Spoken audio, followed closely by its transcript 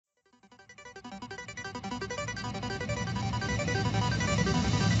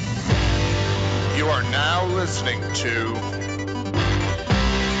You are now listening to the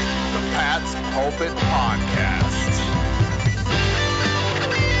Pat's Pulpit Podcast.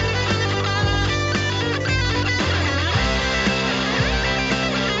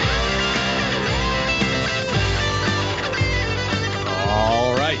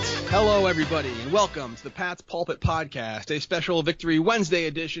 All right. Hello, everybody, and welcome to the Pat's Pulpit Podcast, a special Victory Wednesday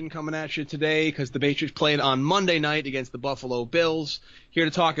edition coming at you today because the Patriots played on Monday night against the Buffalo Bills. Here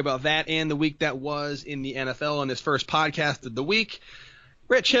to talk about that and the week that was in the NFL on this first podcast of the week.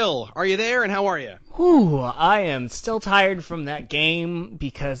 Rich Hill, are you there, and how are you? Whew, I am still tired from that game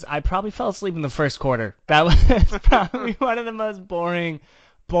because I probably fell asleep in the first quarter. That was probably one of the most boring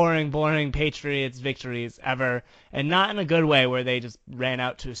Patriots victories ever, and not in a good way where they just ran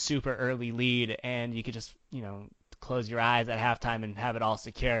out to a super early lead and you could just, close your eyes at halftime and have it all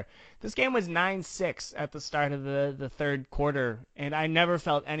secure. This game was 9-6 at the start of the third quarter, and I never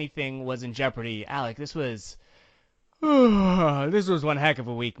felt anything was in jeopardy. Alec, this was one heck of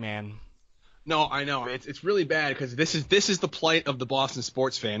a week, man. No, I know. It's really bad because this is the plight of the Boston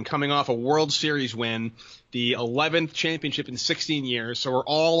sports fan coming off a World Series win, the 11th championship in 16 years. So we're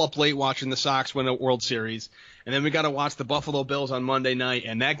all up late watching the Sox win a World Series. And then we got to watch the Buffalo Bills on Monday night.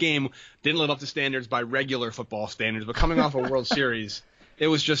 And that game didn't live up to standards by regular football standards. But coming off a World Series, it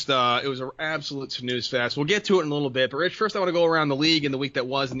was just it was an absolute snooze fest. We'll get to it in a little bit. But, Rich, first I want to go around the league in the week that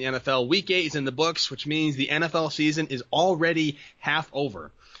was in the NFL. Week 8 is in the books, which means the NFL season is already half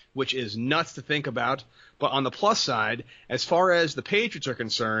over, which is nuts to think about. But on the plus side, as far as the Patriots are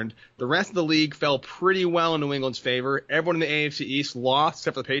concerned, the rest of the league fell pretty well in New England's favor. Everyone in the AFC East lost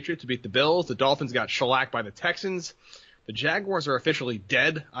except for the Patriots to beat the Bills. The Dolphins got shellacked by the Texans. The Jaguars are officially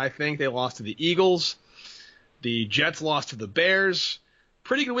dead, I think. They lost to the Eagles. The Jets lost to the Bears.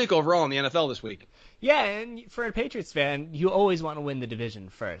 Pretty good week overall in the NFL this week. Yeah, and for a Patriots fan, you always want to win the division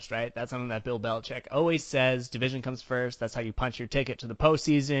first, right? That's something that Bill Belichick always says. Division comes first. That's how you punch your ticket to the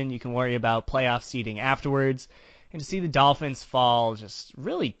postseason. You can worry about playoff seeding afterwards. And to see the Dolphins fall just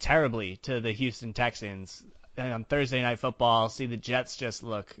really terribly to the Houston Texans on Thursday Night Football, see the Jets just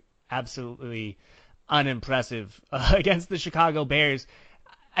look absolutely unimpressive against the Chicago Bears.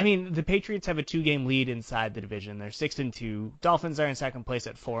 I mean, the Patriots have a 2-game lead inside the division. They're 6-2. Dolphins are in second place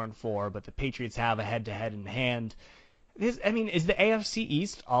at 4-4, but the Patriots have a head-to-head in hand. Is the AFC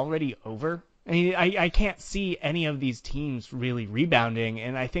East already over? I mean, I can't see any of these teams really rebounding,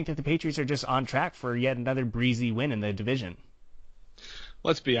 and I think that the Patriots are just on track for yet another breezy win in the division.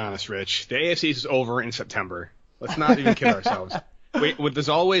 Let's be honest, Rich. The AFC East is over in September. Let's not even kid ourselves. There's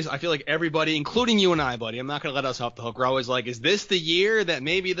always, I feel like everybody, including you and I, buddy, I'm not going to let us off the hook. We're always like, is this the year that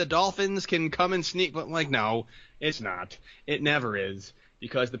maybe the Dolphins can come and sneak? But I'm like, no, it's not. It never is.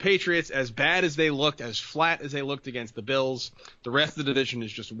 Because the Patriots, as bad as they looked, as flat as they looked against the Bills, the rest of the division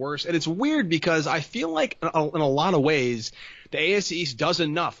is just worse. And it's weird because I feel like in a lot of ways, the AFC East does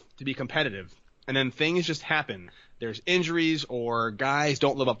enough to be competitive. And then things just happen. There's injuries or guys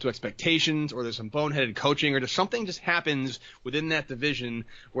don't live up to expectations or there's some boneheaded coaching or just something just happens within that division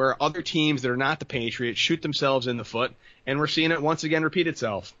where other teams that are not the Patriots shoot themselves in the foot, and we're seeing it once again repeat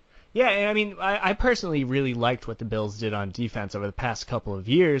itself. Yeah, and I mean, I personally really liked what the Bills did on defense over the past couple of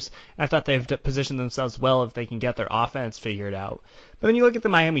years. I thought they've positioned themselves well if they can get their offense figured out. But then you look at the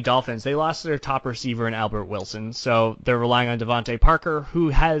Miami Dolphins, they lost their top receiver in Albert Wilson, so they're relying on Devontae Parker, who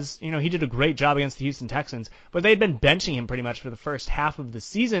has, he did a great job against the Houston Texans, but they'd been benching him pretty much for the first half of the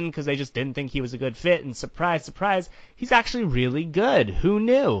season because they just didn't think he was a good fit, and surprise, surprise, he's actually really good. Who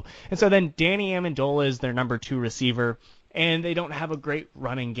knew? And so then Danny Amendola is their number 2 receiver, and they don't have a great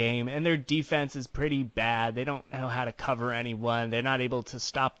running game, and their defense is pretty bad. They don't know how to cover anyone. They're not able to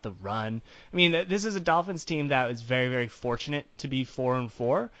stop the run. I mean, this is a Dolphins team that is very, very fortunate to be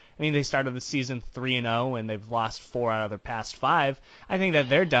 4-4. I mean, they started the season 3-0, and they've lost 4 out of their past 5. I think that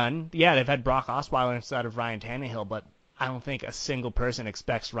they're done. Yeah, they've had Brock Osweiler instead of Ryan Tannehill, but I don't think a single person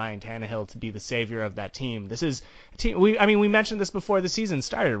expects Ryan Tannehill to be the savior of that team. This is a team. We mentioned this before the season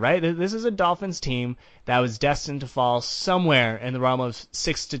started, right? This is a Dolphins team that was destined to fall somewhere in the realm of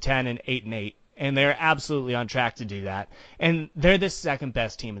 6-10 and 8-8, and they're absolutely on track to do that. And they're the second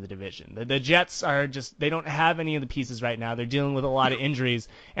best team in the division. The Jets are they don't have any of the pieces right now. They're dealing with a lot of injuries,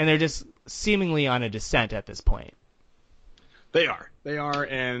 and they're just seemingly on a descent at this point. They are,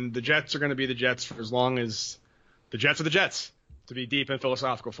 and the Jets are going to be the Jets for as long as the Jets are the Jets, to be deep and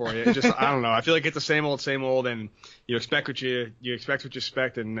philosophical for you. It just, I don't know. I feel like it's the same old, and you expect what you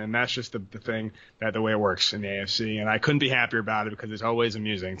expect, and that's just the thing, that the way it works in the AFC. And I couldn't be happier about it because it's always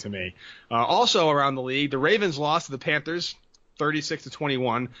amusing to me. Also around the league, the Ravens lost to the Panthers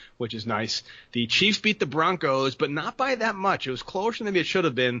 36-21, which is nice. The Chiefs beat the Broncos, but not by that much. It was closer than maybe it should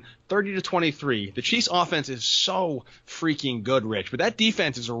have been, 30-23. The Chiefs offense is so freaking good, Rich, but that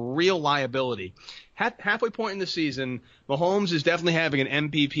defense is a real liability. Halfway point in the season, Mahomes is definitely having an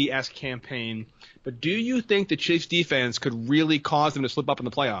MVP-esque campaign, but do you think the Chiefs defense could really cause them to slip up in the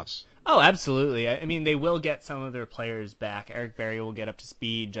playoffs? Oh, absolutely. I mean, they will get some of their players back. Eric Berry will get up to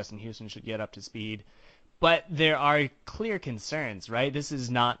speed. Justin Houston should get up to speed. But there are clear concerns, right? This is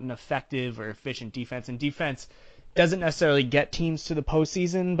not an effective or efficient defense, and defense doesn't necessarily get teams to the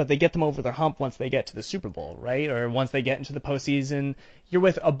postseason, but they get them over their hump once they get to the Super Bowl, right? Or once they get into the postseason, you're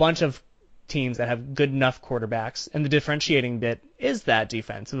with a bunch of teams that have good enough quarterbacks, and the differentiating bit is that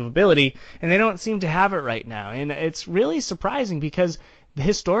defensive ability, and they don't seem to have it right now. And it's really surprising because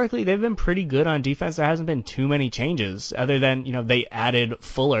historically they've been pretty good on defense. There hasn't been too many changes other than, they added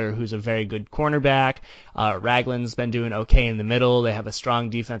Fuller, who's a very good cornerback. Ragland's been doing okay in the middle. They have a strong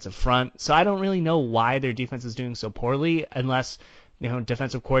defensive front. So I don't really know why their defense is doing so poorly unless,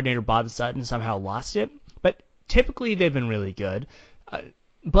 defensive coordinator Bob Sutton somehow lost it. But typically they've been really good.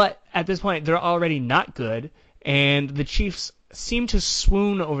 But at this point, they're already not good, and the Chiefs seem to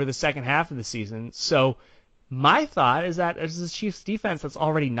swoon over the second half of the season. So my thought is that as the Chiefs' defense that's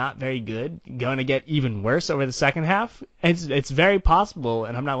already not very good going to get even worse over the second half? It's very possible,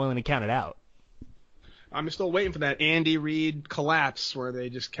 and I'm not willing to count it out. I'm still waiting for that Andy Reid collapse where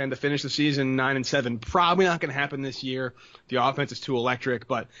they just kind of finish the season 9-7. Probably not going to happen this year. The offense is too electric,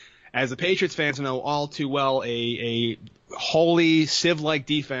 but as the Patriots fans know all too well, a wholly Civ-like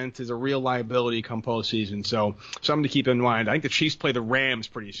defense is a real liability come postseason. So something to keep in mind. I think the Chiefs play the Rams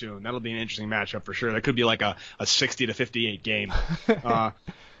pretty soon. That'll be an interesting matchup for sure. That could be like a 60-58 game.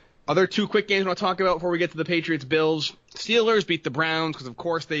 Other two quick games I want to talk about before we get to the Patriots-Bills. Steelers beat the Browns because, of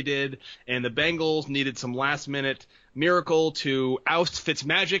course, they did. And the Bengals needed some last-minute miracle to oust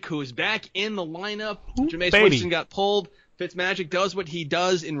Fitzmagic, who is back in the lineup. Jameis Winston got pulled. Fitzmagic does what he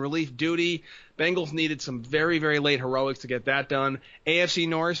does in relief duty. Bengals needed some very, very late heroics to get that done. AFC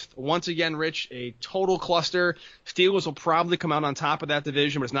North, once again, Rich, a total cluster. Steelers will probably come out on top of that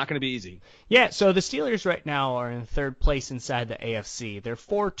division, but it's not going to be easy. Yeah, so the Steelers right now are in third place inside the AFC. They're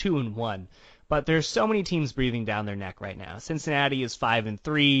 4-2-1, but there's so many teams breathing down their neck right now. Cincinnati is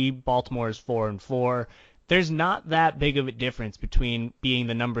 5-3, Baltimore is 4-4. There's not that big of a difference between being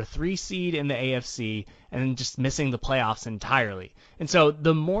the number 3 seed in the AFC and just missing the playoffs entirely. And so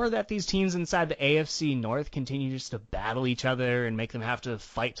the more that these teams inside the AFC North continue just to battle each other and make them have to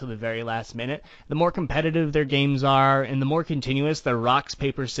fight till the very last minute, the more competitive their games are and the more continuous the rocks,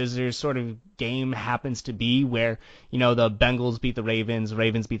 paper, scissors sort of game happens to be where, the Bengals beat the Ravens,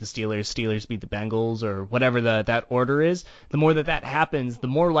 Ravens beat the Steelers, Steelers beat the Bengals, or whatever that order is. The more that happens, the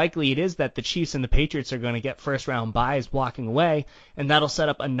more likely it is that the Chiefs and the Patriots are going to get first-round byes walking away, and that'll set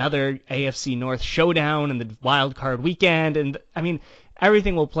up another AFC North showdown in the wild card weekend. And I mean,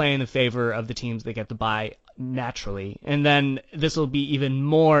 everything will play in the favor of the teams that get the bye naturally. And then this will be even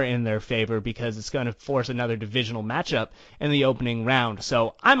more in their favor because it's going to force another divisional matchup in the opening round.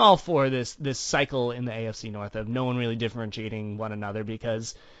 So I'm all for this cycle in the AFC North of no one really differentiating one another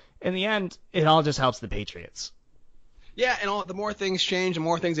because in the end, it all just helps the Patriots. Yeah, and the more things change, the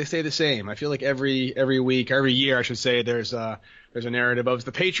more things they stay the same. I feel like every week, every year, I should say, there's a narrative of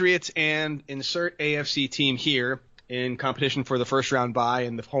the Patriots and insert AFC team here in competition for the first round bye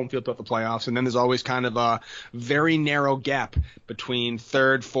and the home field throughout the playoffs. And then there's always kind of a very narrow gap between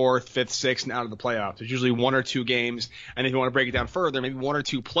third, fourth, fifth, sixth, and out of the playoffs. There's usually one or two games, and if you want to break it down further, maybe one or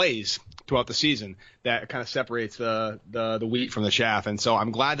two plays throughout the season that kind of separates the wheat from the chaff. And so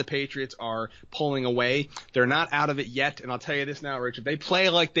I'm glad the Patriots are pulling away. They're not out of it yet, and I'll tell you this now, Rich, if they play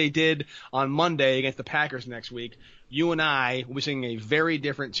like they did on Monday against the Packers next week, you and I will be singing a very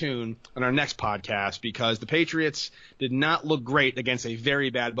different tune on our next podcast because the Patriots did not look great against a very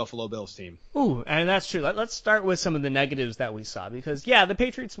bad Buffalo Bills team. Ooh, and that's true. Let's start with some of the negatives that we saw because, yeah, the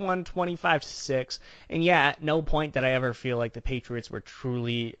Patriots won 25-6, and yeah, at no point did I ever feel like the Patriots were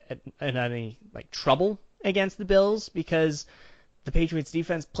truly in any trouble against the Bills because the Patriots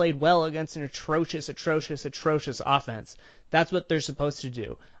defense played well against an atrocious offense. That's what they're supposed to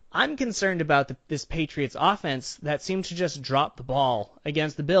do. I'm concerned about this Patriots offense that seemed to just drop the ball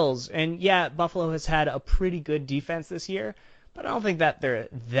against the Bills. And yeah, Buffalo has had a pretty good defense this year, but I don't think that they're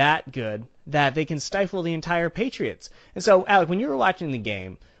that good that they can stifle the entire Patriots. And so, Alec, when you were watching the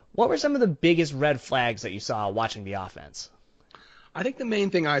game, what were some of the biggest red flags that you saw watching the offense? I think the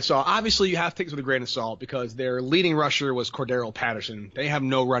main thing I saw, obviously you have to take this with a grain of salt because their leading rusher was Cordero Patterson. They have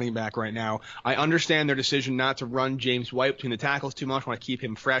no running back right now. I understand their decision not to run James White between the tackles too much. Want to keep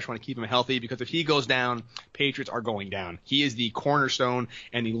him fresh, want to keep him healthy, because if he goes down, Patriots are going down. He is the cornerstone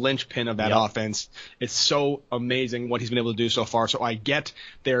and the linchpin of that offense. It's so amazing what he's been able to do so far. So I get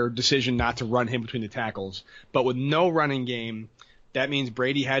their decision not to run him between the tackles. But with no running game, that means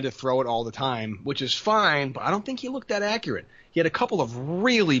Brady had to throw it all the time, which is fine, but I don't think he looked that accurate. He had a couple of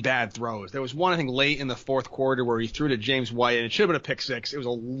really bad throws. There was one, I think, late in the fourth quarter where he threw to James White, and it should have been a pick six. It was a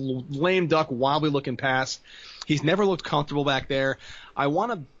lame duck, wobbly-looking pass. He's never looked comfortable back there. I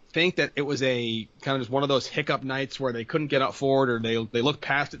want to think that it was a kind of just one of those hiccup nights where they couldn't get up for it, or they looked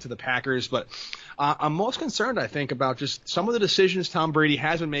past it to the Packers. But I'm most concerned, I think, about just some of the decisions Tom Brady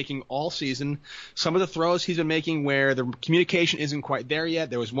has been making all season, some of the throws he's been making where the communication isn't quite there yet.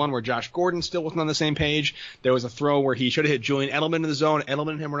 There was one where Josh Gordon still wasn't on the same page. There was a throw where he should have hit Julian Edelman in the zone.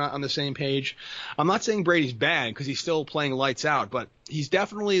 Edelman and him were not on the same page. I'm not saying Brady's bad because he's still playing lights out, but he's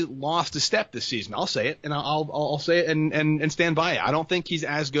definitely lost a step this season. I'll say it, and I'll say it and stand by it. I don't think he's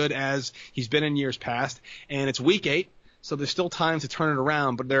as good as he's been in years past, and it's week 8. So there's still time to turn it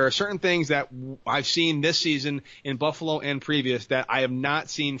around, but there are certain things that I've seen this season in Buffalo and previous that I have not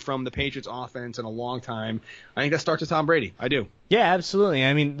seen from the Patriots offense in a long time. I think that starts with Tom Brady. I do. Yeah, absolutely.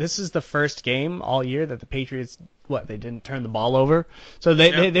 I mean, this is the first game all year that the Patriots, they didn't turn the ball over. So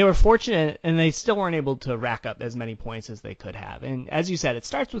they were fortunate, and they still weren't able to rack up as many points as they could have. And as you said, it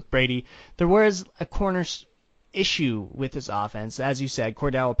starts with Brady. There was a corner issue with this offense. As you said,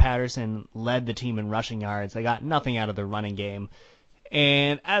 Cordell Patterson led the team in rushing yards. They got nothing out of their running game.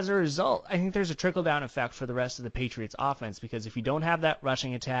 And as a result, I think there's a trickle-down effect for the rest of the Patriots offense, because if you don't have that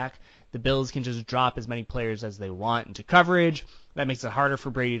rushing attack, the Bills can just drop as many players as they want into coverage. That makes it harder for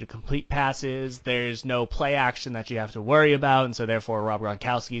Brady to complete passes. There's no play action that you have to worry about, and so therefore Rob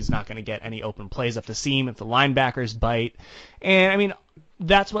Gronkowski is not going to get any open plays up the seam if the linebackers bite. And, I mean,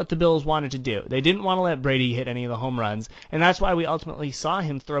 that's what the Bills wanted to do. They didn't want to let Brady hit any of the home runs, and that's why we ultimately saw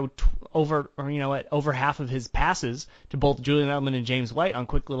him throw over half of his passes to both Julian Edelman and James White on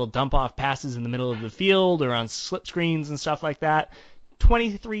quick little dump-off passes in the middle of the field or on slip screens and stuff like that.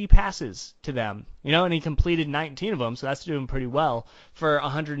 23 passes to them, and he completed 19 of them, so that's doing pretty well for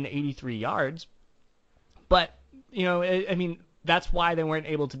 183 yards. But, I mean, that's why they weren't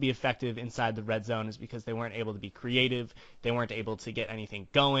able to be effective inside the red zone, is because they weren't able to be creative. They weren't able to get anything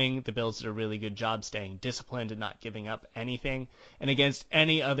going. The Bills did a really good job staying disciplined and not giving up anything. And against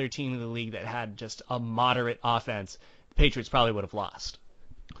any other team in the league that had just a moderate offense, the Patriots probably would have lost.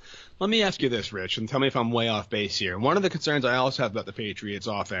 Let me ask you this, Rich, and tell me if I'm way off base here. One of the concerns I also have about the Patriots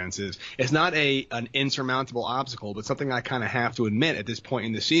offense is it's not an insurmountable obstacle, but something I kind of have to admit at this point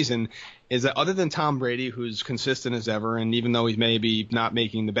in the season is that other than Tom Brady, who's consistent as ever, and even though he's maybe not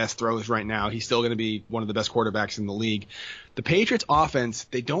making the best throws right now, he's still going to be one of the best quarterbacks in the league. The Patriots offense,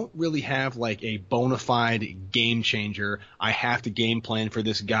 they don't really have like a bona fide game changer. I have to game plan for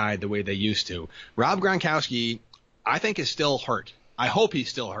this guy the way they used to. Rob Gronkowski, I think, is still hurt. I hope he's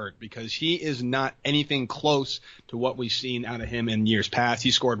still hurt, because he is not anything close to what we've seen out of him in years past.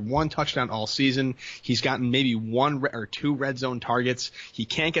 He scored 1 touchdown all season. He's gotten maybe 1 or 2 red zone targets. He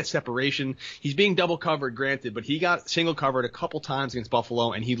can't get separation. He's being double covered, granted, but he got single covered a couple times against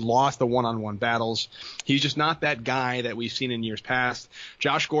Buffalo, and he lost the one-on-one battles. He's just not that guy that we've seen in years past.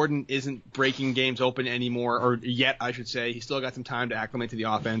 Josh Gordon isn't breaking games open anymore, or yet, I should say. He's still got some time to acclimate to the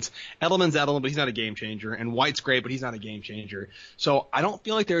offense. Edelman's Edelman, but he's not a game changer. And White's great, but he's not a game changer. So I don't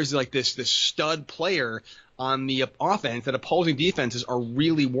feel like there's like this stud player on the offense that opposing defenses are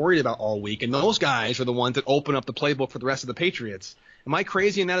really worried about all week. And those guys are the ones that open up the playbook for the rest of the Patriots. Am I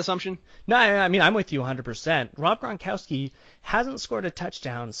crazy in that assumption? No, I mean, I'm with you 100%. Rob Gronkowski hasn't scored a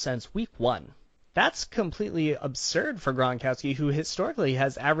touchdown since week 1. That's completely absurd for Gronkowski, who historically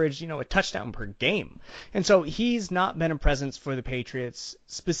has averaged, a touchdown per game. And so he's not been a presence for the Patriots,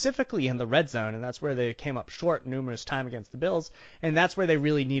 specifically in the red zone, and that's where they came up short numerous times against the Bills, and that's where they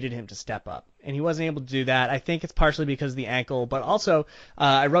really needed him to step up. And he wasn't able to do that. I think it's partially because of the ankle, but also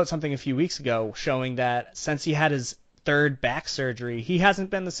I wrote something a few weeks ago showing that since he had his 3rd back surgery, he hasn't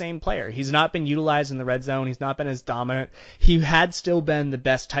been the same player. He's not been utilized in the red zone. He's not been as dominant. He had still been the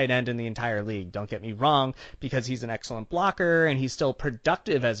best tight end in the entire league, don't get me wrong, because he's an excellent blocker and he's still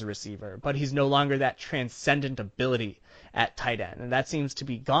productive as a receiver, but he's no longer that transcendent ability at tight end. And that seems to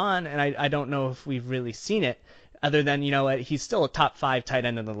be gone, and I don't know if we've really seen it, other than, he's still a top 5 tight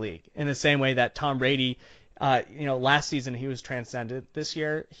end in the league, in the same way that Tom Brady, last season he was transcendent. This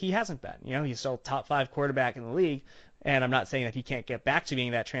year he hasn't been. He's still top 5 quarterback in the league. And I'm not saying that he can't get back to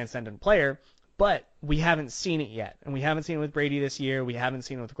being that transcendent player, but we haven't seen it yet. And we haven't seen it with Brady this year. We haven't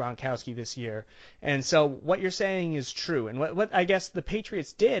seen it with Gronkowski this year. And so what you're saying is true. And what I guess the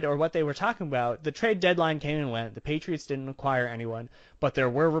Patriots did, or what they were talking about, the trade deadline came and went. The Patriots didn't acquire anyone. But there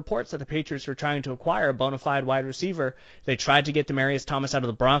were reports that the Patriots were trying to acquire a bona fide wide receiver. They tried to get Demaryius Thomas out of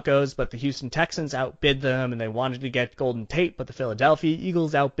the Broncos, but the Houston Texans outbid them, and they wanted to get Golden Tate, but the Philadelphia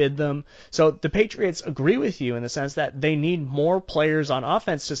Eagles outbid them. So the Patriots agree with you in the sense that they need more players on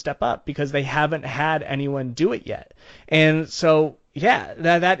offense to step up because they haven't had anyone do it yet. And so, yeah,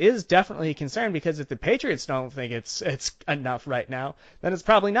 that is definitely a concern, because if the Patriots don't think it's enough right now, then it's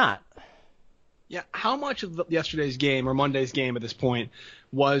probably not. Yeah, how much of yesterday's game or Monday's game at this point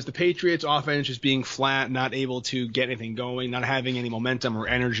was the Patriots offense just being flat, not able to get anything going, not having any momentum or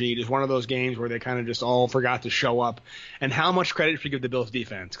energy, just one of those games where they kind of just all forgot to show up? And how much credit should we give the Bills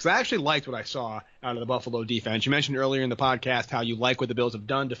defense? Because I actually liked what I saw out of the Buffalo defense. You mentioned earlier in the podcast how you like what the Bills have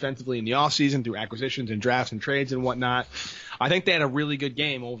done defensively in the offseason through acquisitions and drafts and trades and whatnot. I think they had a really good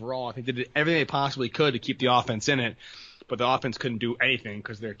game overall. I think they did everything they possibly could to keep the offense in it. But the offense couldn't do anything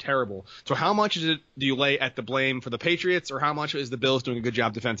because they're terrible. So how much do you lay at the blame for the Patriots, or how much is the Bills doing a good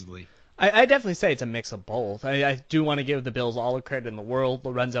job defensively? I definitely say it's a mix of both. I do want to give the Bills all the credit in the world.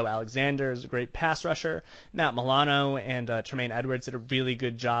 Lorenzo Alexander is a great pass rusher. Matt Milano and Tremaine Edwards did a really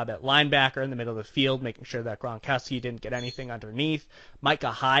good job at linebacker in the middle of the field, making sure that Gronkowski didn't get anything underneath. Micah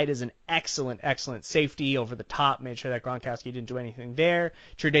Hyde is an excellent safety over the top, made sure that Gronkowski didn't do anything there.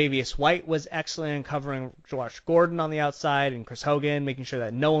 Tre'Davious White was excellent in covering Josh Gordon on the outside, and Chris Hogan, making sure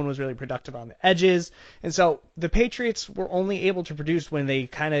that no one was really productive on the edges. And so the Patriots were only able to produce when they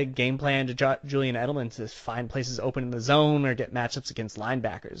kind of game plan to Julian Edelman to find places open in the zone or get matchups against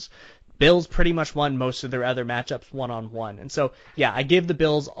linebackers. Bills pretty much won most of their other matchups one-on-one. And so, yeah, I give the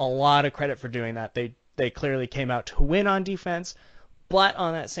Bills a lot of credit for doing that. They clearly came out to win on defense. But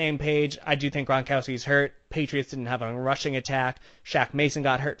on that same page, I do think Gronkowski's hurt. Patriots didn't have a rushing attack. Shaq Mason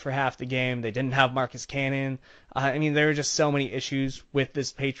got hurt for half the game. They didn't have Marcus Cannon. There were just so many issues with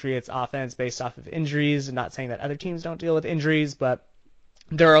this Patriots offense based off of injuries. I'm not saying that other teams don't deal with injuries, but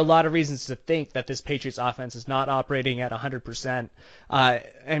there are a lot of reasons to think that this Patriots offense is not operating at 100%.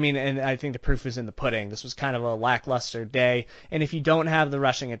 And I think the proof is in the pudding. This was kind of a lackluster day. And if you don't have the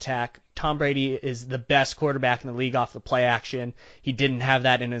rushing attack, Tom Brady is the best quarterback in the league off the play action. He didn't have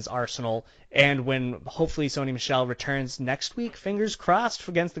that in his arsenal. And when hopefully Sony Michel returns next week, fingers crossed,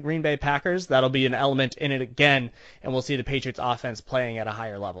 against the Green Bay Packers, that'll be an element in it again, and we'll see the Patriots offense playing at a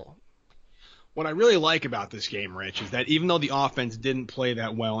higher level. What I really like about this game, Rich, is that even though the offense didn't play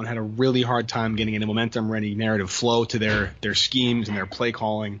that well and had a really hard time getting any momentum or any narrative flow to their schemes and their play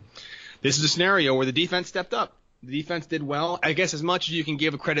calling, this is a scenario where the defense stepped up. The defense did well. I guess as much as you can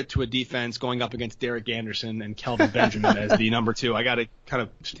give a credit to a defense going up against Derek Anderson and Kelvin Benjamin as the number two, I got to kind of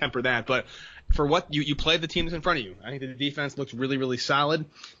temper that. But for what you played the teams in front of you, I think the defense looks really, really solid.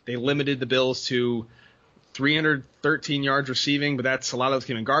 They limited the Bills to 313 yards receiving, but that's a lot of those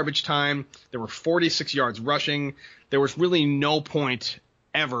came in garbage time. There were 46 yards rushing. There was really no point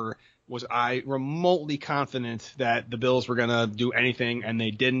ever was I remotely confident that the Bills were going to do anything, and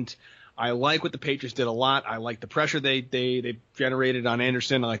they didn't. I like what the Patriots did a lot. I like the pressure they generated on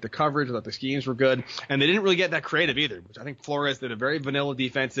Anderson. I like the coverage. I thought the schemes were good. And they didn't really get that creative either, which I think Flores did a very vanilla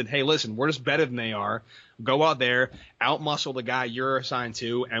defense. Said, hey, listen, we're just better than they are. Go out there, outmuscle the guy you're assigned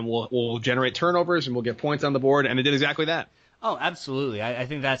to, and we'll generate turnovers and we'll get points on the board. And they did exactly that. Oh, absolutely. I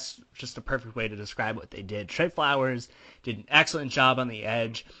think that's just a perfect way to describe what they did. Trey Flowers did an excellent job on the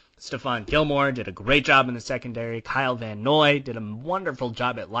edge. Stephon Gilmore did a great job in the secondary. Kyle Van Noy did a wonderful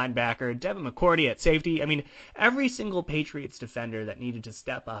job at linebacker. Devin McCourty at safety. Every single Patriots defender that needed to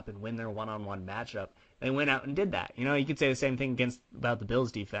step up and win their one-on-one matchup, they went out and did that. You could say the same thing about the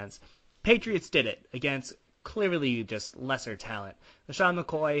Bills defense. Patriots did it against clearly just lesser talent. LaShawn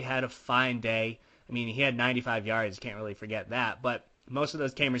McCoy had a fine day. He had 95 yards. You can't really forget that. But most of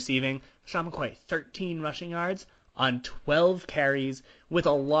those came receiving. LaShawn McCoy, 13 rushing yards on 12 carries with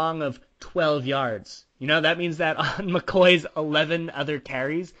a long of 12 yards. That means that on McCoy's 11 other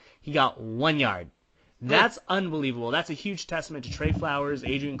carries, he got 1 yard. That's unbelievable. That's a huge testament to Trey Flowers,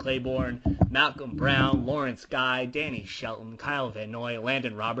 Adrian Claiborne, Malcolm Brown, Lawrence Guy, Danny Shelton, Kyle Van Noy,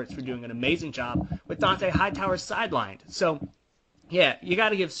 Landon Roberts for doing an amazing job with Dante Hightower sidelined. So, yeah, you got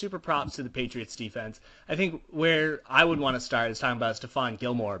to give super props to the Patriots defense. I think where I would want to start is talking about Stephon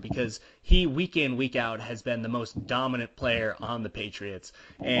Gilmore, because he, week in, week out, has been the most dominant player on the Patriots.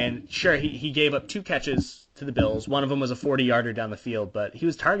 And sure, he gave up 2 catches to the Bills. One of them was a 40-yarder down the field, but he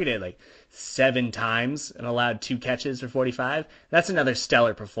was targeted 7 times and allowed 2 catches for 45. That's another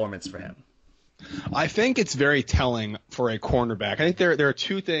stellar performance for him. I think it's very telling for a cornerback. I think there are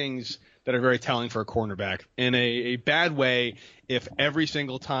 2 things that are very telling for a cornerback. In a bad way, if every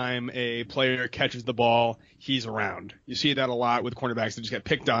single time a player catches the ball, he's around. You see that a lot with cornerbacks that just get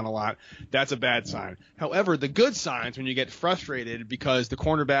picked on a lot. That's a bad sign. However, the good signs when you get frustrated because the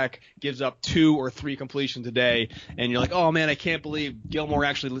cornerback gives up 2 or 3 completions a day, and you're like, oh man, I can't believe Gilmore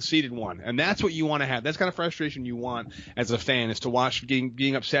actually seeded one. And that's what you want to have. That's kind of frustration you want as a fan, is to watch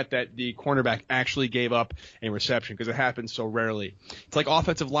being upset that the cornerback actually gave up a reception, because it happens so rarely. It's like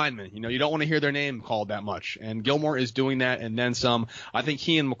offensive linemen. You don't want to hear their name called that much. And Gilmore is doing that and then some. I think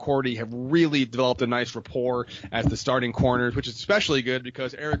he and McCourty have really developed a nice rapport as the starting corners, which is especially good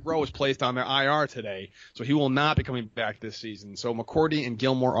because Eric Rowe was placed on their IR today, so he will not be coming back this season. So McCourty and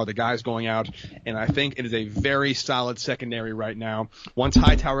Gilmore are the guys going out, and I think it is a very solid secondary right now. Once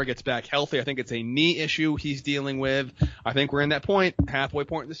Hightower gets back healthy, I think it's a knee issue he's dealing with. I think we're in that halfway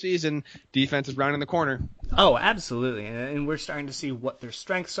point in the season. Defense is rounding the corner. Oh, absolutely. And we're starting to see what their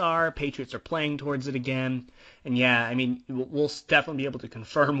strengths are. Patriots are playing towards it again. And yeah, I mean, we'll definitely be able to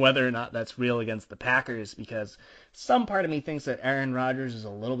confirm whether or not that's real against the Packers, because some part of me thinks that Aaron Rodgers is a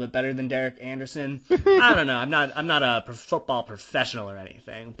little bit better than Derek Anderson. I don't know. I'm not a football professional or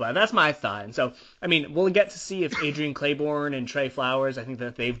anything, but that's my thought. And so, I mean, we'll get to see if Adrian Claiborne and Trey Flowers, I think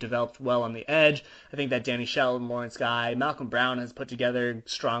that they've developed well on the edge. I think that Danny Shelton, Lawrence Guy, Malcolm Brown has put together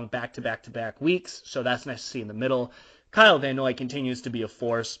strong back-to-back-to-back weeks, so that's nice to see in the middle. Kyle Van Noy continues to be a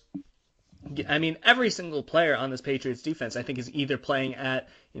force. I mean, every single player on this Patriots defense, I think, is either playing at,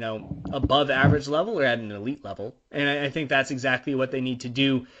 above average level or at an elite level. And I think that's exactly what they need to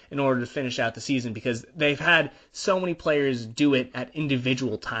do in order to finish out the season, because they've had so many players do it at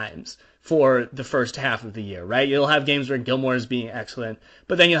individual times for the first half of the year, right? You'll have games where Gilmore is being excellent,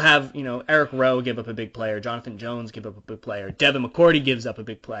 but then you'll have, Eric Rowe give up a big player, Jonathan Jones give up a big player, Devin McCourty gives up a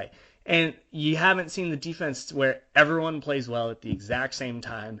big play. And you haven't seen the defense where everyone plays well at the exact same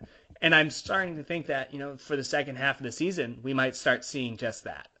time. And I'm starting to think that, for the second half of the season, we might start seeing just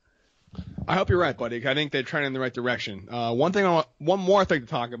that. I hope you're right, buddy. I think they're trending in the right direction. One more thing to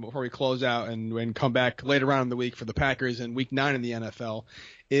talk about before we close out and come back later on in the week for the Packers in Week 9 in the NFL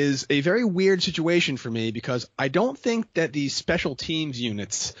is a very weird situation for me, because I don't think that these special teams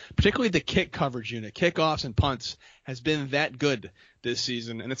units, particularly the kick coverage unit, kickoffs and punts, has been that good this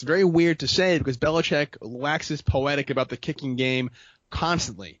season. And it's very weird to say because Belichick waxes poetic about the kicking game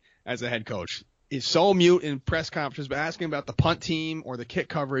constantly as a head coach. He's so mute in press conferences, but asking about the punt team or the kick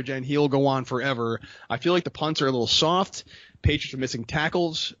coverage, and he'll go on forever. I feel like the punts are a little soft. Patriots are missing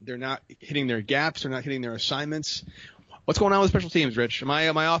tackles. They're not hitting their gaps. They're not hitting their assignments. What's going on with special teams, Rich? Am I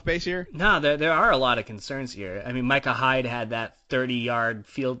off base here? No, there are a lot of concerns here. I mean, Micah Hyde had that 30-yard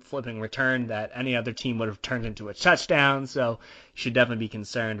field flipping return that any other team would have turned into a touchdown, so you should definitely be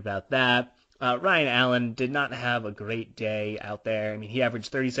concerned about that. Ryan Allen did not have a great day out there. I mean, he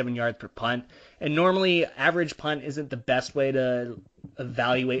averaged 37 yards per punt, and normally average punt isn't the best way to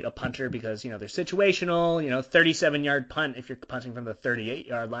evaluate a punter because, they're situational. 37-yard punt if you're punting from the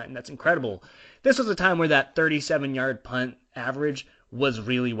 38-yard line, that's incredible. This was a time where that 37-yard punt average was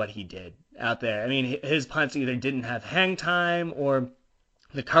really what he did out there. I mean, his punts either didn't have hang time or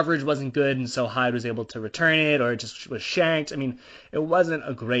the coverage wasn't good, and so Hyde was able to return it, or it just was shanked. I mean, it wasn't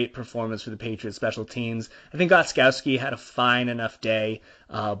a great performance for the Patriots special teams. I think Gostkowski had a fine enough day,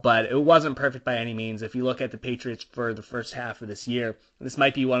 but it wasn't perfect by any means. If you look at the Patriots for the first half of this year, this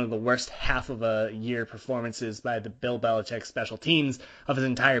might be one of the worst half of a year performances by the Bill Belichick special teams of his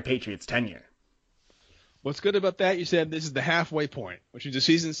entire Patriots tenure. What's good about that, you said this is the halfway point, which is the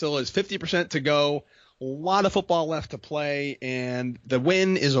season still is 50% to go. A lot of football left to play, and the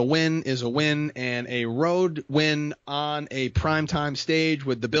win is a win is a win, and a road win on a primetime stage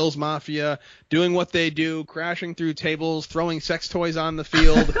with the Bills Mafia doing what they do, crashing through tables, throwing sex toys on the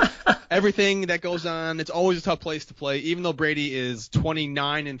field, everything that goes on. It's always a tough place to play, even though Brady is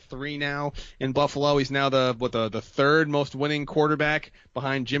 29-3 now in Buffalo. He's now the third most winning quarterback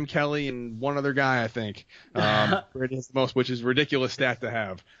behind Jim Kelly and one other guy, I think. Brady has the most, which is a ridiculous stat to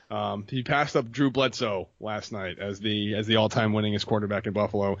have. He passed up Drew Bledsoe last night as the all-time winningest quarterback in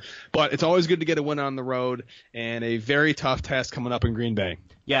Buffalo. But it's always good to get a win on the road, and a very tough test coming up in Green Bay.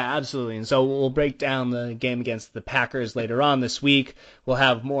 Yeah, absolutely. And so we'll break down the game against the Packers later on this week. We'll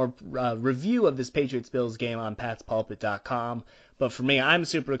have more review of this Patriots-Bills game on patspulpit.com. But for me, I'm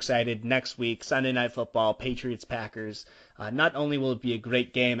super excited. Next week, Sunday Night Football, Patriots-Packers. Not only will it be a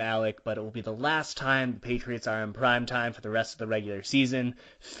great game, Alec, but it will be the last time the Patriots are in prime time for the rest of the regular season.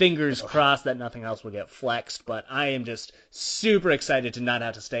 Fingers crossed that nothing else will get flexed, but I am just super excited to not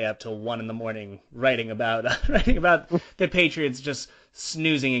have to stay up till 1 a.m. writing about the Patriots just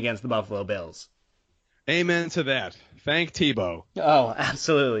snoozing against the Buffalo Bills. Amen to that. Thank Tebow. Oh,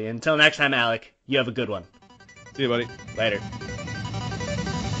 absolutely. Until next time, Alec, you have a good one. See you, buddy. Later.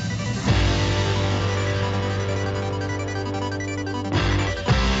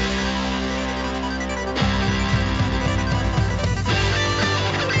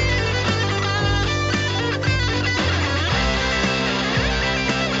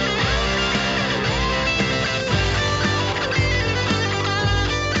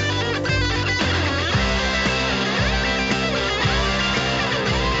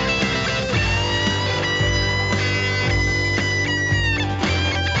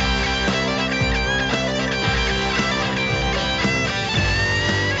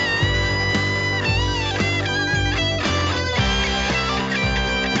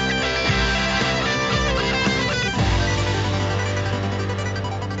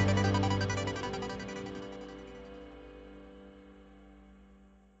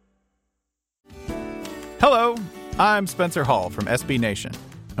 Hello, I'm Spencer Hall from SB Nation,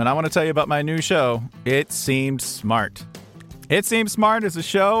 and I want to tell you about my new show, It Seemed Smart. It Seemed Smart is a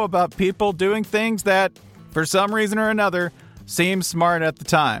show about people doing things that, for some reason or another, seem smart at the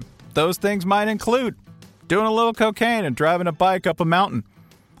time. Those things might include doing a little cocaine and driving a bike up a mountain.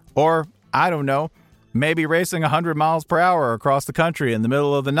 Or, I don't know, maybe racing 100 miles per hour across the country in the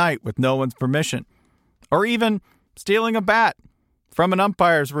middle of the night with no one's permission. Or even stealing a bat from an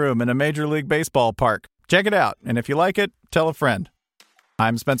umpire's room in a Major League Baseball park. Check it out, and if you like it, tell a friend.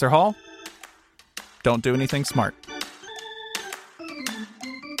 I'm Spencer Hall. Don't do anything smart.